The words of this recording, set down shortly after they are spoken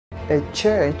A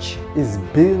church is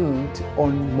built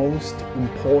on most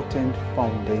important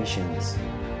foundations.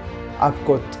 I've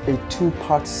got a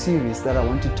two-part series that I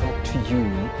want to talk to you.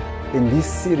 In this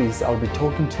series, I'll be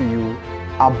talking to you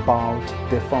about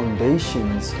the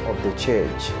foundations of the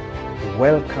church.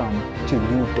 Welcome to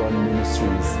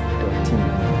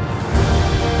NewDawnMinistries.tv.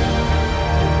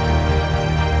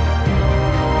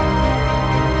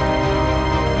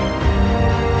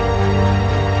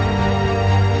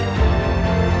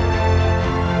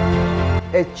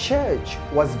 A church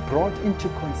was brought into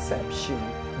conception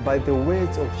by the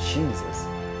words of Jesus.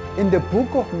 In the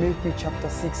book of Matthew chapter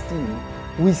 16,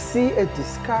 we see a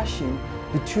discussion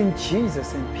between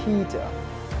Jesus and Peter.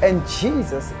 And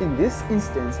Jesus, in this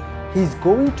instance, he's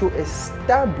going to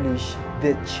establish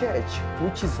the church,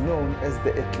 which is known as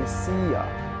the ecclesia,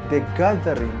 the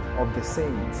gathering of the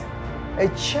saints. A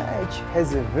church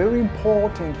has a very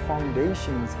important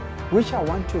foundations, which I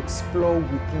want to explore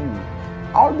with you.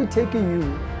 I'll be taking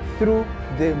you through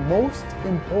the most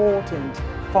important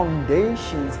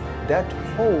foundations that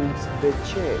holds the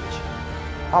church.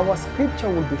 Our scripture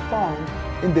will be found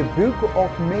in the book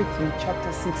of Matthew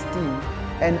chapter 16,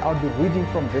 and I'll be reading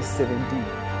from verse 17.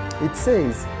 It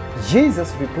says,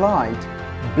 Jesus replied,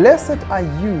 "Blessed are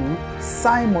you,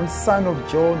 Simon, son of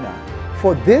Jonah,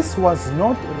 for this was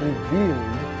not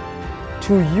revealed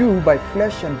to you by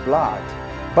flesh and blood,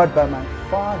 but by my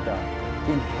Father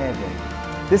in heaven."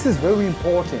 This is very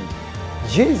important.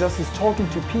 Jesus is talking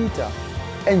to Peter,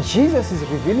 and Jesus is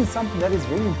revealing something that is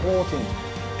very important.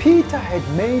 Peter had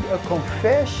made a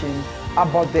confession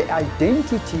about the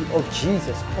identity of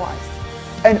Jesus Christ.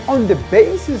 And on the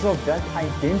basis of that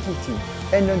identity,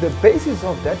 and on the basis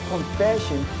of that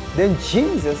confession, then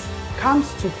Jesus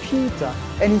comes to Peter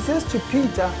and he says to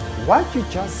Peter, what you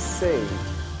just said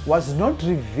was not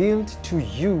revealed to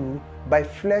you by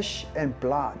flesh and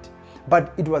blood,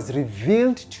 but it was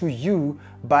revealed to you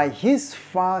by his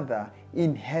Father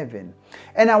in heaven.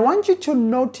 And I want you to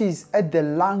notice at the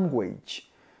language.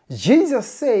 Jesus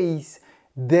says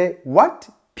that what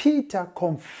Peter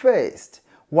confessed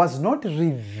was not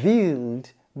revealed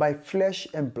by flesh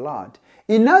and blood.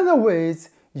 In other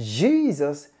words,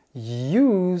 Jesus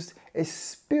used a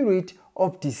spirit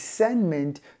of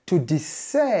discernment to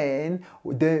discern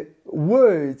the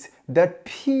words that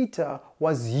Peter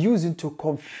was using to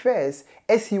confess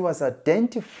as he was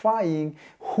identifying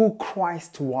who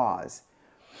Christ was.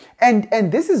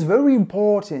 And this is very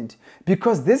important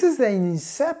because this is the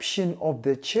inception of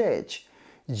the church.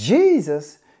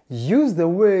 Jesus used the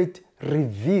word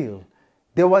reveal.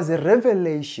 There was a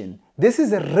revelation. This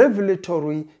is a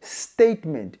revelatory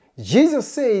statement. Jesus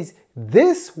says,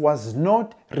 this was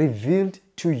not revealed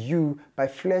to you by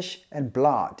flesh and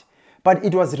blood, but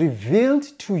it was revealed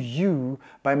to you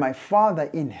by my Father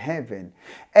in heaven.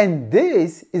 And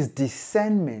this is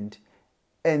discernment,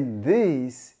 and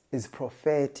this is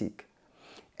prophetic.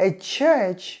 A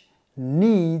church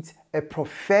needs a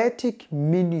prophetic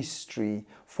ministry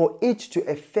for it to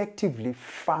effectively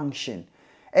function.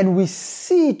 And we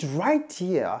see it right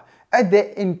here at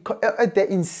the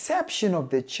inception of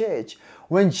the church.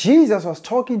 When Jesus was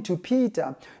talking to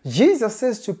Peter, Jesus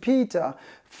says to Peter,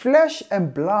 flesh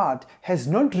and blood has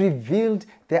not revealed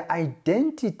the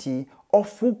identity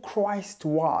of who Christ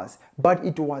was, but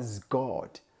it was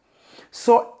God.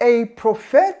 So a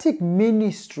prophetic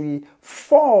ministry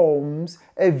forms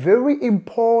a very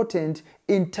important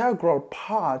integral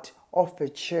part of the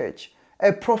church.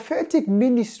 A prophetic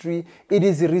ministry, it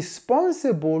is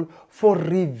responsible for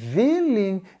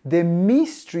revealing the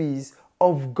mysteries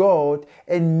of God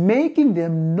and making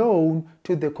them known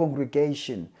to the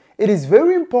congregation. It is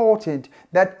very important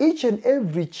that each and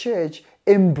every church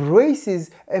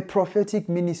embraces a prophetic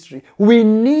ministry. We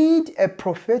need a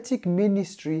prophetic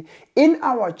ministry in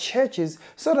our churches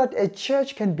so that a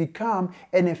church can become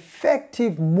an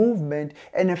effective movement,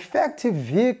 an effective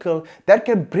vehicle that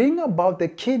can bring about the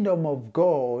kingdom of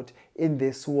God in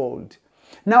this world.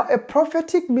 Now, a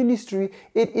prophetic ministry,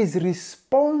 it is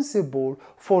responsible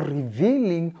for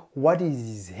revealing what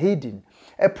is hidden.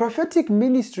 A prophetic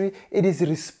ministry, it is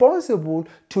responsible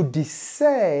to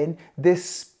discern the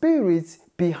spirits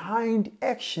behind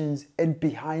actions and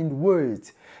behind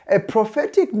words. A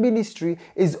prophetic ministry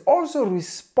is also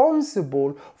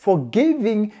responsible for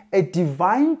giving a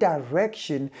divine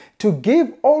direction, to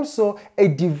give also a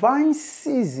divine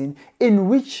season in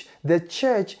which the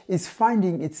church is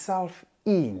finding itself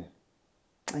in.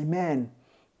 Amen.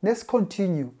 Let's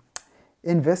continue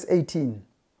in verse 18.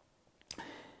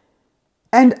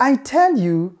 And I tell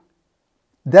you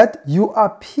that you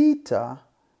are Peter,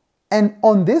 and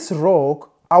on this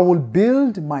rock I will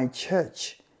build my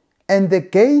church, and the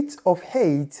gates of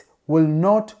Hades will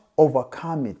not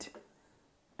overcome it.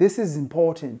 This is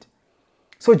important.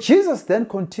 So Jesus then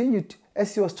continued,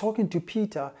 as he was talking to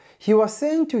Peter, he was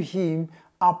saying to him,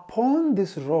 upon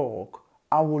this rock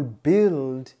I will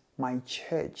build my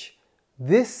church.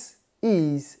 This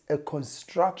is a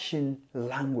construction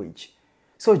language.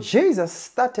 So Jesus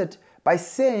started by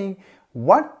saying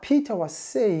what Peter was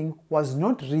saying was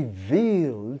not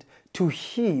revealed to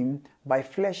him by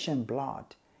flesh and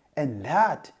blood. And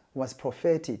that was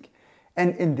prophetic.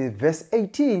 And in the verse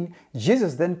 18,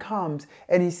 Jesus then comes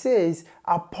and he says,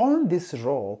 upon this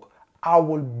rock, I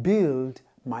will build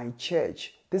my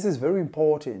church. This is very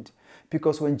important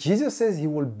because when Jesus says he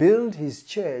will build his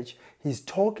church, he's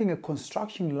talking a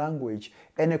construction language.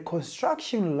 And a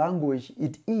construction language,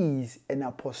 it is an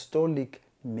apostolic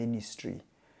ministry.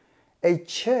 A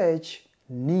church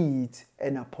needs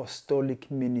an apostolic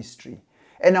ministry.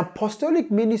 An apostolic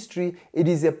ministry, it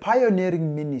is a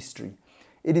pioneering ministry.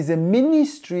 It is a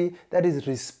ministry that is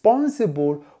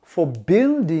responsible for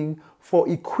building, for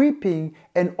equipping,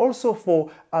 and also for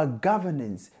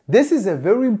governance. This is a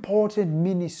very important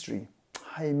ministry.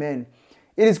 Amen.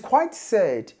 It is quite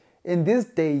sad in these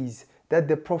days that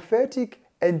the prophetic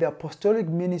and the apostolic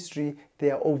ministry,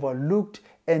 they are overlooked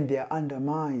and they are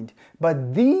undermined.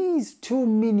 But these two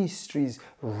ministries,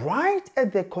 right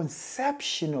at the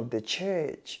conception of the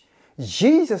church,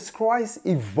 Jesus Christ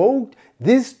evoked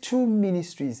these two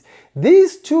ministries.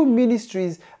 These two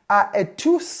ministries are at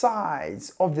two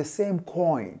sides of the same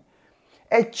coin.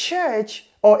 A church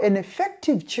or an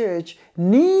effective church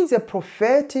needs a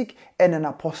prophetic and an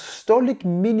apostolic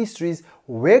ministries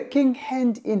working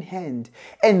hand in hand.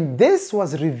 And this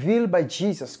was revealed by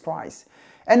Jesus Christ.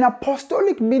 An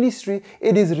apostolic ministry,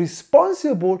 it is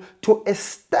responsible to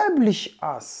establish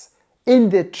us in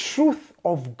the truth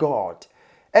of God.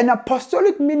 An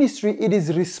apostolic ministry, it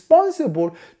is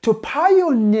responsible to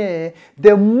pioneer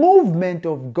the movement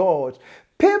of God.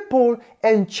 People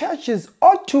and churches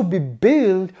ought to be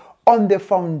built on the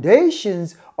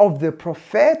foundations of the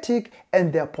prophetic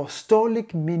and the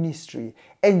apostolic ministry.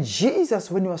 And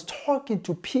Jesus, when he was talking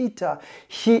to Peter,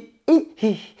 he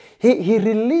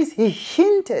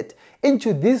hinted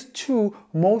into these two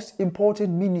most important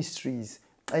ministries.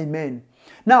 Amen.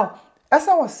 Now, as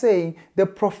I was saying, the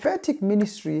prophetic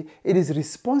ministry, it is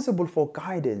responsible for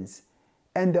guidance.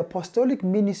 And the apostolic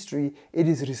ministry, it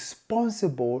is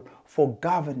responsible for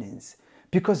governance.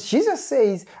 Because Jesus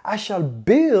says, I shall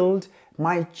build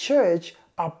my church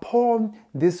upon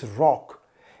this rock.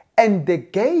 And the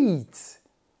gates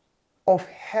of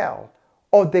hell,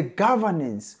 or the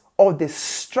governance, or the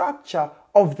structure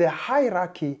of the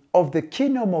hierarchy of the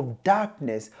kingdom of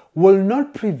darkness will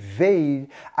not prevail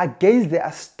against the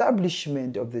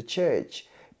establishment of the church,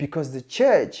 because the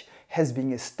church has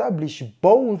been established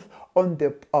both on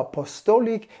the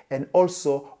apostolic and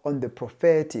also on the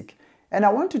prophetic. And I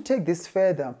want to take this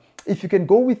further. If you can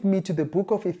go with me to the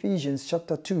book of Ephesians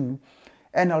chapter 2,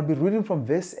 and I'll be reading from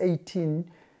verse 18,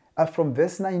 from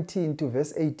verse 19 to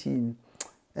verse 18.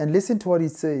 And listen to what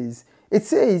it says. It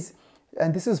says,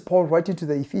 and this is Paul writing to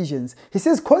the Ephesians, he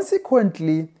says,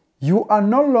 consequently, you are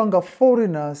no longer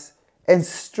foreigners and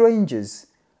strangers,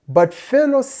 but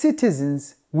fellow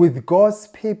citizens with God's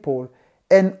people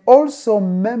and also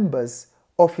members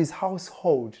of his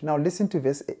household. Now listen to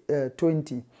verse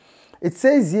 20. It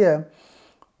says here,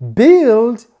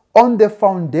 build on the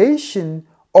foundation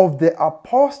of the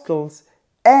apostles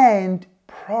and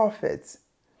prophets,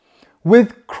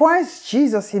 with Christ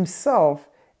Jesus himself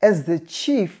as the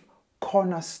chief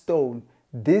cornerstone.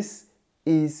 This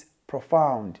is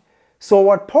profound. So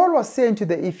what Paul was saying to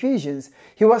the Ephesians,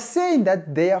 he was saying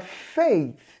that their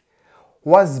faith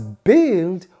was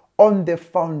built on the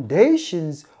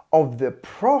foundations of the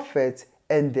prophets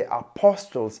and the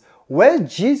apostles, where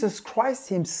Jesus Christ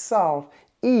himself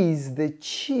is the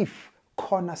chief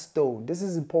cornerstone. This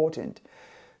is important.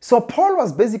 So Paul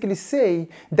was basically saying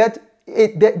that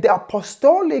the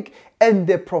apostolic and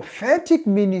the prophetic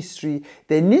ministry,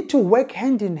 they need to work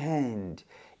hand in hand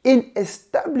in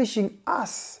establishing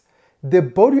us, the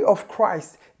body of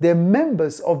Christ, the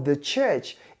members of the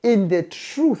church, in the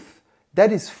truth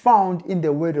that is found in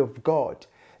the Word of God.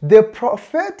 The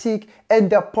prophetic and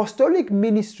the apostolic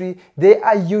ministry, they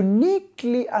are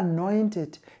uniquely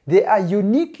anointed. They are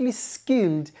uniquely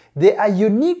skilled. They are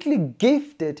uniquely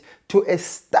gifted to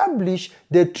establish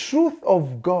the truth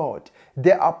of God.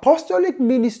 The apostolic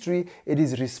ministry, it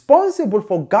is responsible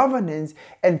for governance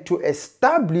and to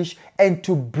establish and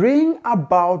to bring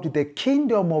about the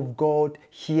kingdom of God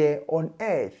here on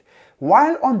earth.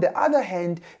 While on the other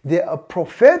hand, the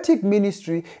prophetic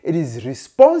ministry, it is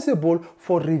responsible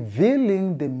for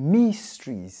revealing the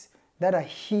mysteries, that are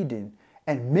hidden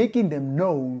and making them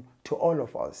known to all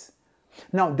of us.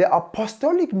 Now, the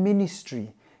apostolic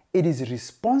ministry, it is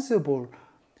responsible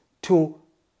to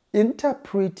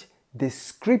interpret the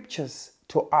scriptures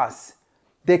to us.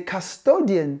 The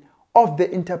custodian of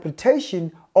the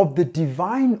interpretation of the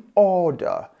divine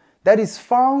order that is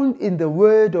found in the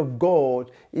Word of God,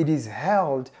 it is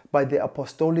held by the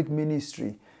apostolic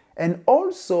ministry. And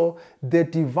also the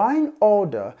divine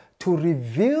order to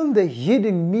reveal the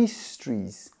hidden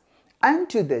mysteries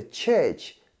unto the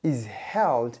church is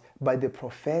held by the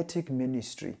prophetic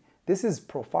ministry. This is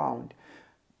profound.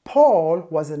 Paul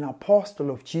was an apostle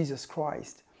of Jesus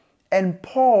Christ, and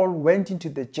Paul went into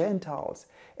the Gentiles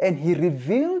and he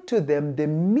revealed to them the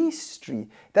mystery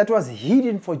that was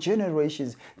hidden for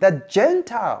generations, that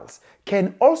Gentiles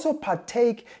can also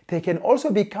partake, they can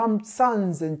also become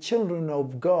sons and children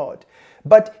of God.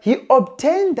 But he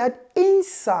obtained that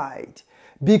insight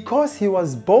because he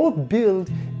was both built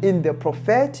in the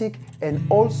prophetic and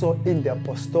also in the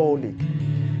apostolic.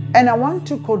 And I want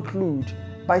to conclude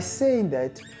by saying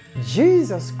that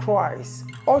Jesus Christ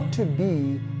ought to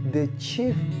be the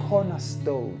chief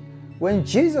cornerstone. When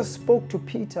Jesus spoke to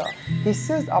Peter, he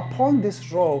says, "Upon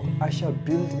this rock I shall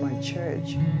build my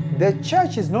church." The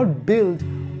church is not built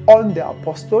on the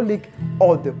apostolic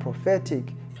or the prophetic.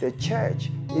 The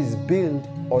church is built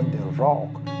on the rock,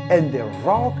 and the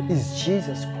rock is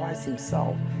Jesus Christ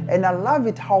himself. And I love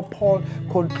it how Paul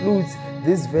concludes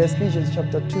this verse, Ephesians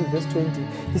chapter 2, verse 20.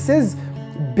 He says,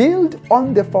 "Build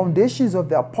on the foundations of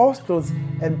the apostles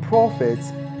and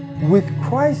prophets, with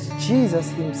Christ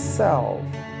Jesus himself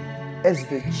as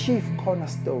the chief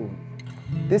cornerstone."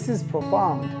 This is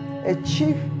profound. A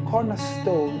chief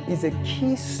cornerstone is a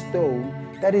keystone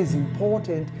that is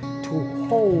important to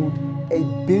hold a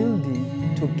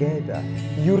building together.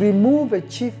 You remove a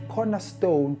chief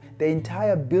cornerstone, the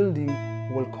entire building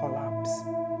will collapse.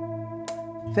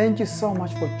 Thank you so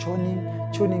much for tuning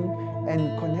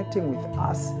and connecting with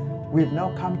us. We've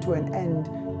now come to an end,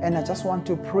 and I just want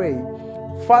to pray.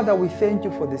 Father, we thank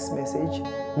you for this message.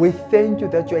 We thank you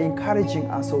that you're encouraging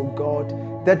us, oh God,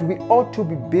 that we ought to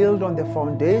be built on the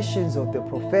foundations of the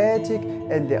prophetic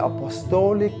and the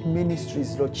apostolic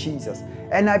ministries, Lord Jesus.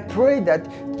 And I pray that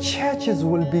churches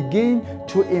will begin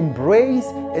to embrace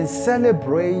and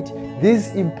celebrate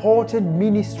these important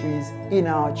ministries in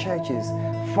our churches.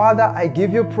 Father, I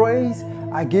give you praise,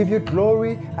 I give you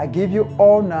glory, I give you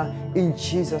honor. In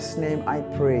Jesus' name I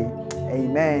pray.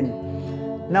 Amen.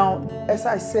 Now, as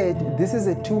I said, this is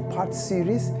a two-part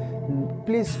series.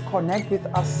 Please connect with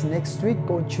us next week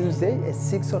on Tuesday at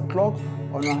 6 o'clock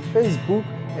on our Facebook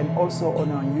and also on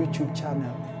our YouTube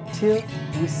channel. Till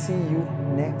we see you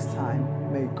next time,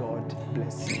 may God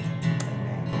bless you.